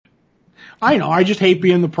I know. I just hate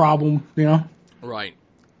being the problem, you know? Right.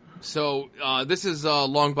 So, this is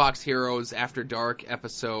Long Box Heroes After Dark,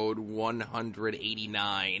 episode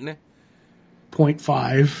 189.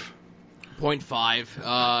 0.5.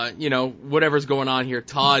 0.5. Whatever's going on here.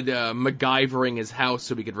 Todd MacGyvering his house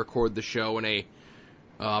so we could record the show in a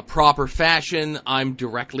proper fashion. I'm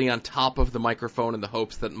directly on top of the microphone in the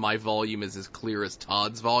hopes that my volume is as clear as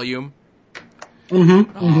Todd's volume.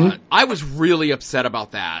 I was really upset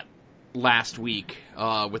about that last week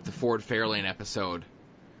with the Ford Fairlane episode.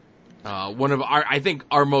 One of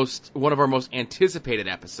our most anticipated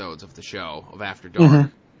episodes of the show of After Dark.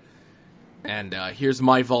 And here's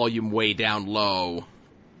my volume way down low,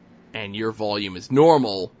 and your volume is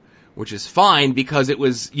normal, which is fine because it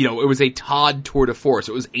was a Todd tour de force.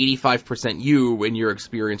 It was 85% you and your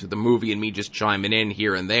experience with the movie, and me just chiming in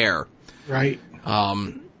here and there. Right.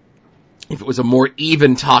 If it was a more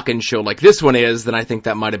even talking show like this one is, then I think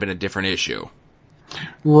that might have been a different issue.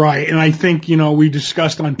 Right, and I think, we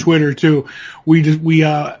discussed on Twitter, too,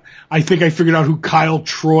 I think I figured out who Kyle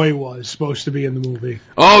Troy was supposed to be in the movie.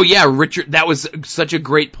 Oh, yeah, Richard, that was such a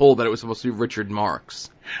great poll that it was supposed to be Richard Marx.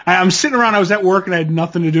 I'm sitting around, I was at work and I had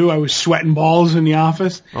nothing to do, I was sweating balls in the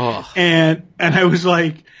office, and I was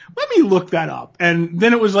like, let me look that up, and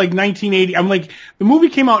then it was like 1980, I'm like, the movie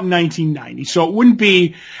came out in 1990, so it wouldn't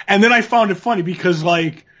be, and then I found it funny because,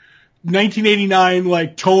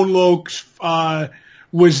 1989, Tone Loc's,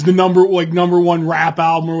 was the number one rap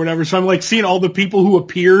album or whatever. So I'm seeing all the people who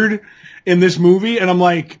appeared in this movie, and I'm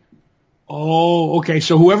like, oh, okay.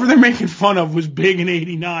 So whoever they're making fun of was big in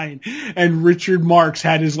 '89, and Richard Marx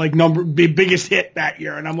had his biggest hit that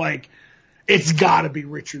year, and I'm like, it's got to be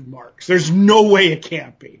Richard Marx. There's no way it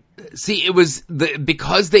can't be. See, it was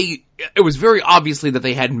it was very obviously that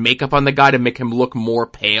they had makeup on the guy to make him look more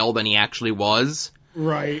pale than he actually was.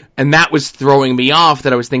 Right. And that was throwing me off,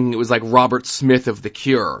 that I was thinking it was like Robert Smith of The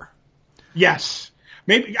Cure. Yes.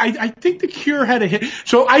 Maybe, I think The Cure had a hit.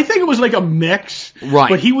 So I think it was like a mix. Right.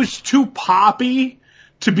 But he was too poppy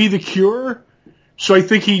to be The Cure. So I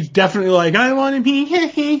think he's definitely I want to be,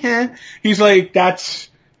 he's like, that's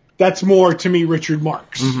more to me Richard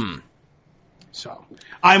Marx. Mm-hmm. So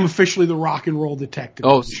I'm officially the rock and roll detective.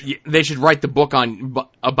 Oh, they should write the book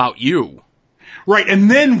about you. Right, and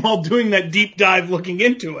then while doing that deep dive looking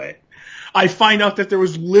into it, I find out that there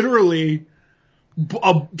was literally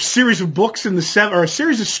a series of books or a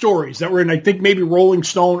series of stories that were in, I think, maybe Rolling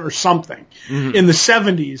Stone or something in the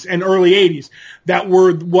 70s and early 80s that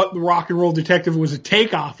were what the Rock and Roll Detective was a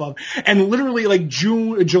takeoff of. And literally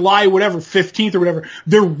July, 15th or whatever,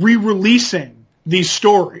 they're re-releasing these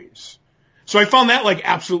stories. So I found that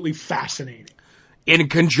absolutely fascinating. In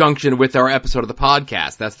conjunction with our episode of the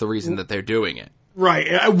podcast. That's the reason that they're doing it.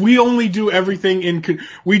 Right. We only do everything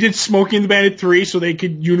we did Smokey and the Bandit 3 so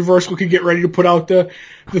Universal could get ready to put out the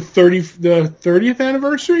 30th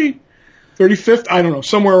anniversary? 35th? I don't know.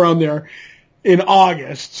 Somewhere around there in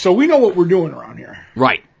August. So we know what we're doing around here.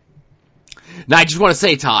 Right. Now I just want to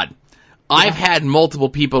say, Todd, I've had multiple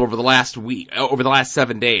people over the last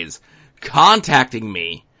 7 days, contacting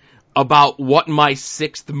me about what my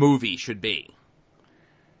 6th movie should be.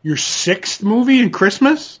 Your 6th movie in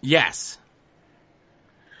Christmas? Yes.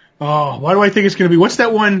 Oh, why do I think it's going to be? What's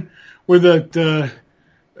that one where there's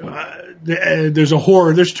a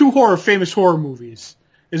horror? There's 2 famous horror movies.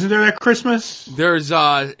 Isn't there that Christmas? There's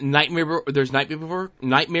Nightmare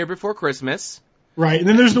Before Christmas. Right, and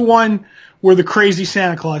then there's the one where the crazy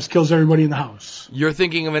Santa Claus kills everybody in the house. You're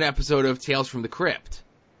thinking of an episode of Tales from the Crypt.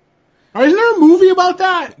 Isn't there a movie about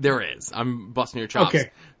that? There is. I'm busting your chops. Okay.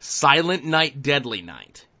 Silent Night, Deadly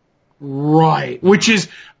Night. Right, which is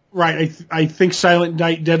right. I think Silent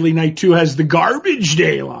Night, Deadly Night 2 has the Garbage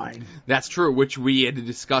Day line. That's true, which we had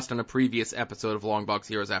discussed on a previous episode of Long Box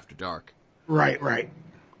Heroes After Dark. Right.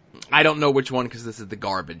 I don't know which one because this is the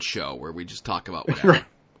garbage show where we just talk about whatever.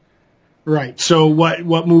 Right. So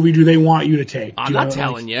what movie do they want you to take? I'm not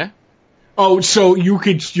telling you. Oh, so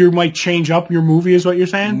you might change up your movie is what you're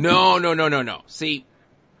saying? No. See,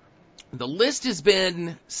 the list has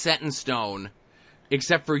been set in stone.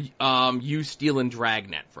 Except for you stealing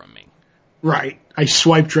Dragnet from me. Right. I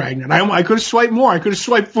swiped Dragnet. I could have swiped more. I could have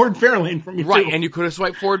swiped Ford Fairlane from you, right, too. And you could have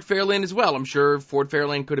swiped Ford Fairlane as well. I'm sure Ford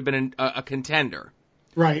Fairlane could have been a contender.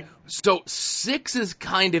 Right. So 6 is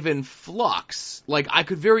kind of in flux. I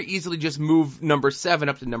could very easily just move number 7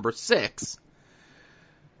 up to number 6.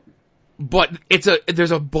 But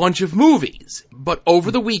there's a bunch of movies. But over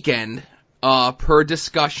the weekend, per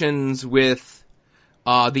discussions with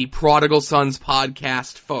the Prodigal Sons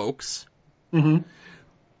podcast folks,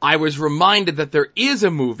 I was reminded that there is a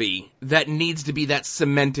movie that needs to be that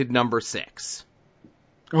cemented number 6.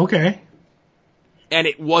 Okay. and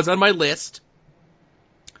it was on my list.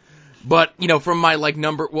 But, you know, from my, like,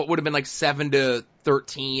 number, what would have been like 7 to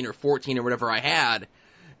 13 or 14 or whatever I had,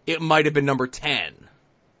 it might have been number 10.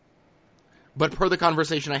 But per the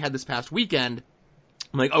conversation I had this past weekend,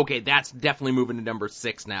 I'm like, okay, that's definitely moving to number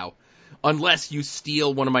 6 now. Unless you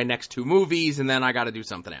steal one of my next 2 movies, and then I gotta do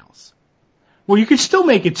something else. Well, you could still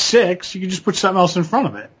make it 6. You could just put something else in front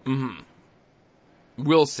of it. Mm-hmm.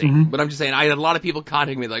 We'll see. Mm-hmm. But I'm just saying, I had a lot of people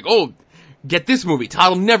contacting me like, oh, get this movie.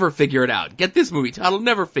 Todd will never figure it out. Get this movie. Todd will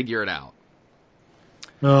never figure it out.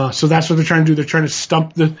 So that's what they're trying to do. They're trying to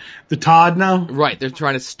stump the Todd now? Right. They're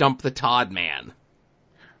trying to stump the Todd man.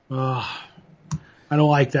 I don't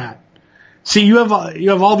like that. See, you have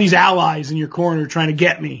all these allies in your corner trying to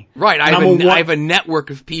get me. Right. I have a network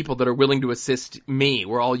of people that are willing to assist me,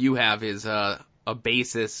 where all you have is a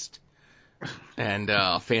bassist and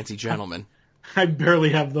a fancy gentleman. I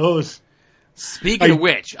barely have those. Speaking of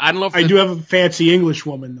which, I don't know if I do have a fancy English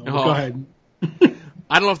woman, though. Go ahead.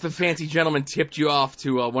 I don't know if the fancy gentleman tipped you off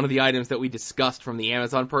to one of the items that we discussed from the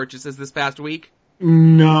Amazon purchases this past week.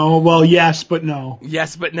 No. Well, yes, but no.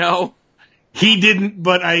 Yes, but no. He didn't,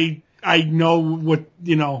 but I know what,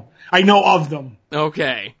 I know of them.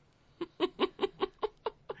 Okay.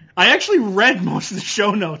 I actually read most of the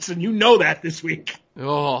show notes, and you know that this week.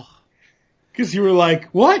 Oh. Because you were like,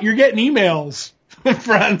 what? You're getting emails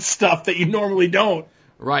from stuff that you normally don't.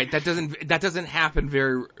 Right. That doesn't happen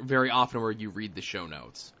very, very often where you read the show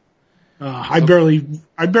notes. I barely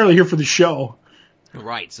hear for the show.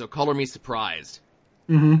 Right. So color me surprised.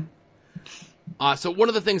 Mm-hmm. So one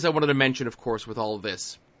of the things I wanted to mention, of course, with all of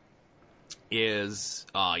this is,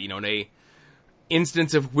 in a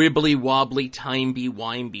instance of wibbly-wobbly,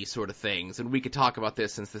 timey-wimey sort of things, and we could talk about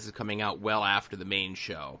this since this is coming out well after the main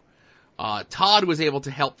show. Todd was able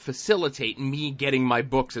to help facilitate me getting my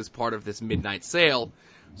books as part of this midnight sale,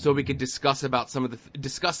 so we could discuss some of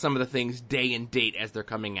the things day and date as they're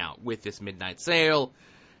coming out with this midnight sale.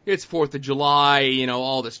 It's 4th of July,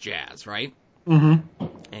 all this jazz, right? Mm-hmm.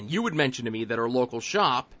 And you would mention to me that our local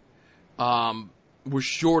shop was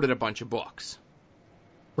shorted a bunch of books.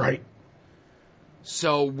 Right.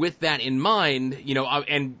 So with that in mind,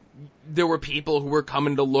 and there were people who were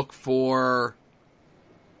coming to look for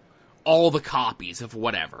all the copies of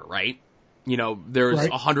whatever, right? There's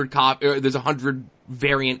right. 100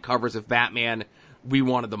 variant covers of Batman. We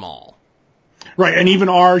wanted them all. Right, and even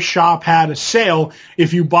our shop had a sale.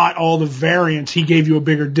 If you bought all the variants, he gave you a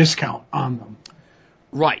bigger discount on them.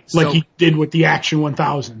 Right. Like he did with the Action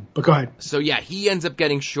 1000. But go ahead. So yeah, he ends up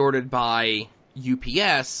getting shorted by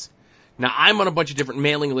UPS. Now I'm on a bunch of different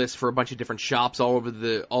mailing lists for a bunch of different shops all over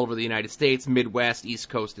the United States, Midwest, East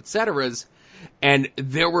Coast, etc. And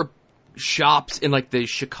there were shops in like the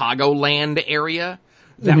Chicagoland area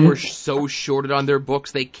that were so shorted on their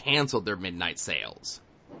books they canceled their midnight sales.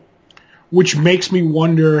 Which makes me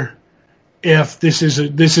wonder if this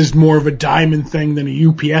is more of a Diamond thing than a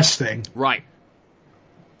UPS thing. Right.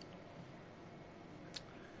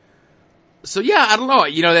 So yeah, I don't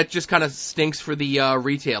know. That just kind of stinks for the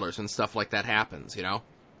retailers when stuff like that happens.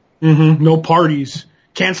 Mm-hmm. No parties.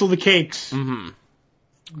 Cancel the cakes.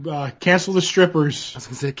 Mm-hmm. Cancel the strippers. I was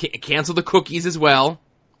going to say, cancel the cookies as well.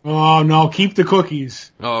 Oh, no, keep the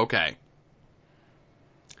cookies. Oh, okay.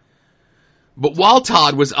 But while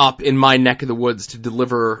Todd was up in my neck of the woods to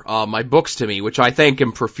deliver my books to me, which I thank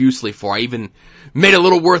him profusely for, I even made a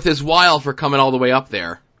little worth his while for coming all the way up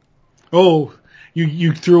there. Oh,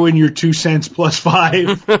 you threw in your 2 cents plus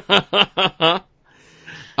 5.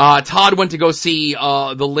 Todd went to go see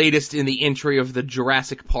the latest in the entry of the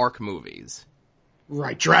Jurassic Park movies.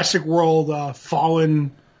 Right, Jurassic World,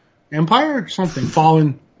 Fallen Empire or something,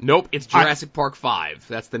 Fallen... Nope, it's Jurassic Park 5.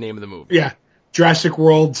 That's the name of the movie. Yeah, Jurassic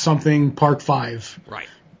World something Park 5. Right.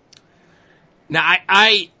 Now,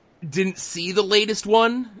 I didn't see the latest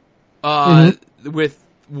one with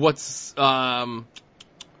what's Ron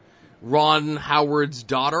Howard's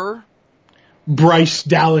daughter. Bryce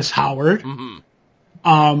Dallas Howard. Mm-hmm.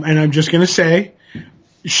 And I'm just going to say,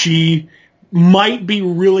 she might be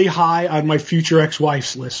really high on my future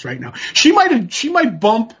ex-wife's list right now. She might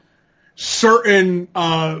bump certain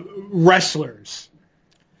wrestlers.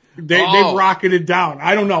 They've rocketed down.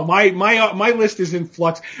 I don't know. My list is in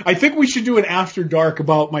flux. I think we should do an after dark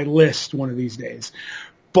about my list one of these days.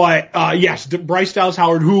 But yes, Bryce Dallas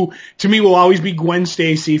Howard, who to me will always be Gwen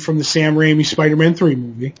Stacy from the Sam Raimi Spider-Man 3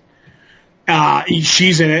 movie.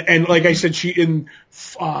 She's in it, and like I said, she in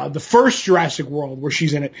the first Jurassic World where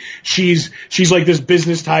she's in it. She's like this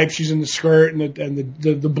business type. She's in the skirt and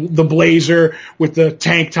the blazer with the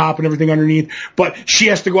tank top and everything underneath. But she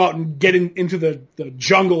has to go out and get into the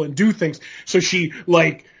jungle and do things. So she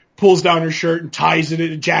like pulls down her shirt and ties it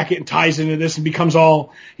in a jacket and ties it into this and becomes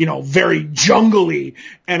all, very jungly.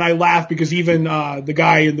 And I laugh because even the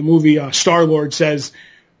guy in the movie, Star-Lord, says,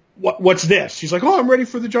 what's this? She's like, oh, I'm ready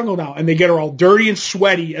for the jungle now. And they get her all dirty and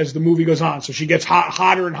sweaty as the movie goes on. So she gets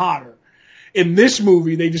hotter and hotter. In this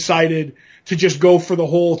movie, they decided to just go for the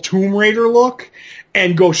whole Tomb Raider look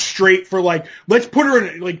and go straight for let's put her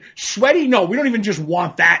in sweaty. No, we don't even just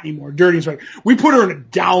want that anymore. Dirty and sweaty. We put her in a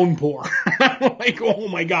downpour. Oh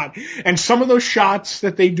my God. And some of those shots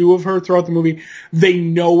that they do of her throughout the movie, they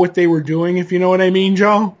know what they were doing, if you know what I mean,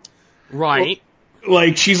 Joe. Right.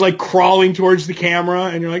 She's crawling towards the camera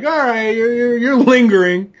and you're like, all right, you're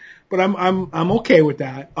lingering, but I'm okay with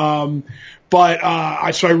that. So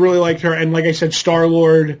I really liked her. And like I said,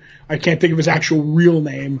 Star-Lord, I can't think of his actual real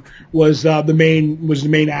name, was the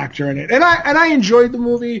main actor in it. And I enjoyed the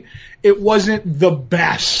movie. It wasn't the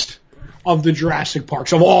best of the Jurassic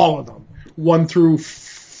Parks, of all of them. 1 through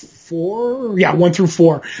 4. Yeah, 1 through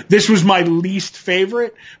 4. This was my least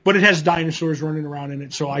favorite, but it has dinosaurs running around in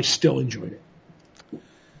it, so I still enjoyed it.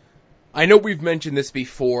 I know we've mentioned this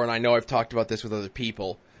before, and I know I've talked about this with other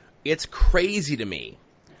people. It's crazy to me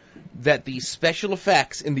that the special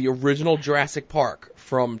effects in the original Jurassic Park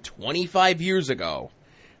from 25 years ago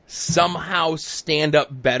somehow stand up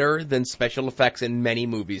better than special effects in many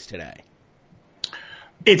movies today.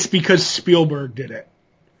 It's because Spielberg did it.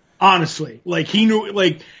 Honestly. He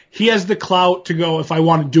knew, he has the clout to go, if I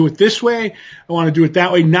want to do it this way, I want to do it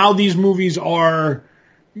that way. Now these movies are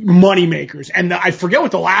money makers. And I forget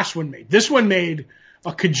what the last one made. This one made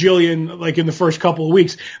a cajillion, in the first couple of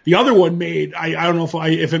weeks. The other one made, I don't know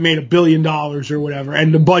if it made $1 billion or whatever,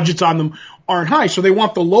 and the budgets on them aren't high. So they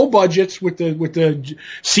want the low budgets with the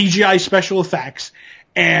CGI special effects.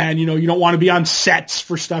 And, you don't want to be on sets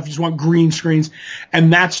for stuff. You just want green screens.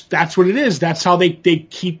 And that's what it is. That's how they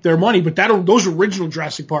keep their money. But those original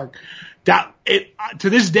Jurassic Park, to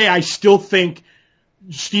this day, I still think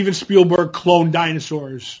Steven Spielberg cloned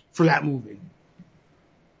dinosaurs for that movie.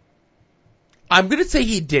 I'm going to say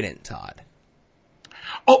he didn't, Todd.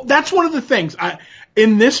 Oh, that's one of the things.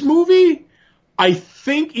 In this movie, I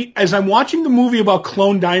think as I'm watching the movie about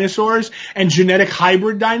cloned dinosaurs and genetic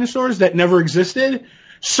hybrid dinosaurs that never existed,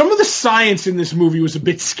 some of the science in this movie was a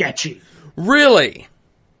bit sketchy. Really?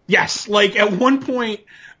 Yes. At one point,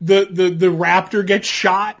 the raptor gets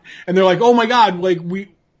shot and they're like, oh my God,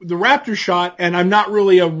 the raptor shot, and I'm not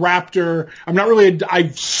really a raptor.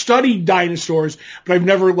 I've studied dinosaurs, but I've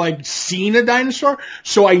never seen a dinosaur.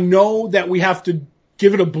 So I know that we have to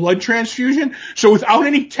give it a blood transfusion. So without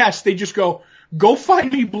any tests, they just go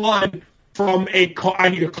find me blood from I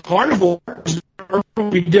need a carnivore, or it will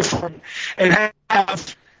be different, and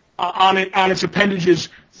have on its appendages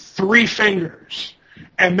 3 fingers.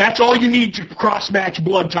 And that's all you need to cross-match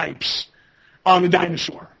blood types on a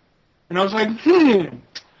dinosaur. And I was like,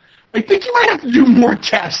 I think you might have to do more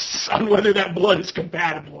tests on whether that blood is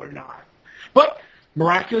compatible or not. But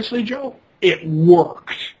miraculously, Joe, it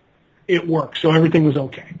worked. It worked. So everything was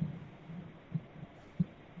okay.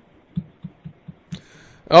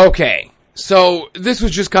 Okay. So this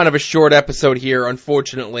was just kind of a short episode here,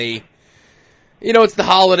 unfortunately. It's the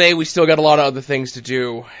holiday. We still got a lot of other things to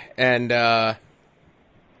do. And, I'll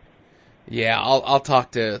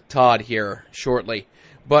talk to Todd here shortly.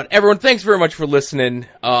 But everyone, thanks very much for listening.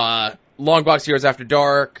 Longbox Heroes After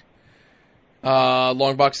Dark,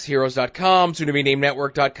 longboxheroes.com, soon-to-be-named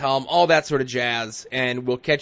network.com, all that sort of jazz. And we'll catch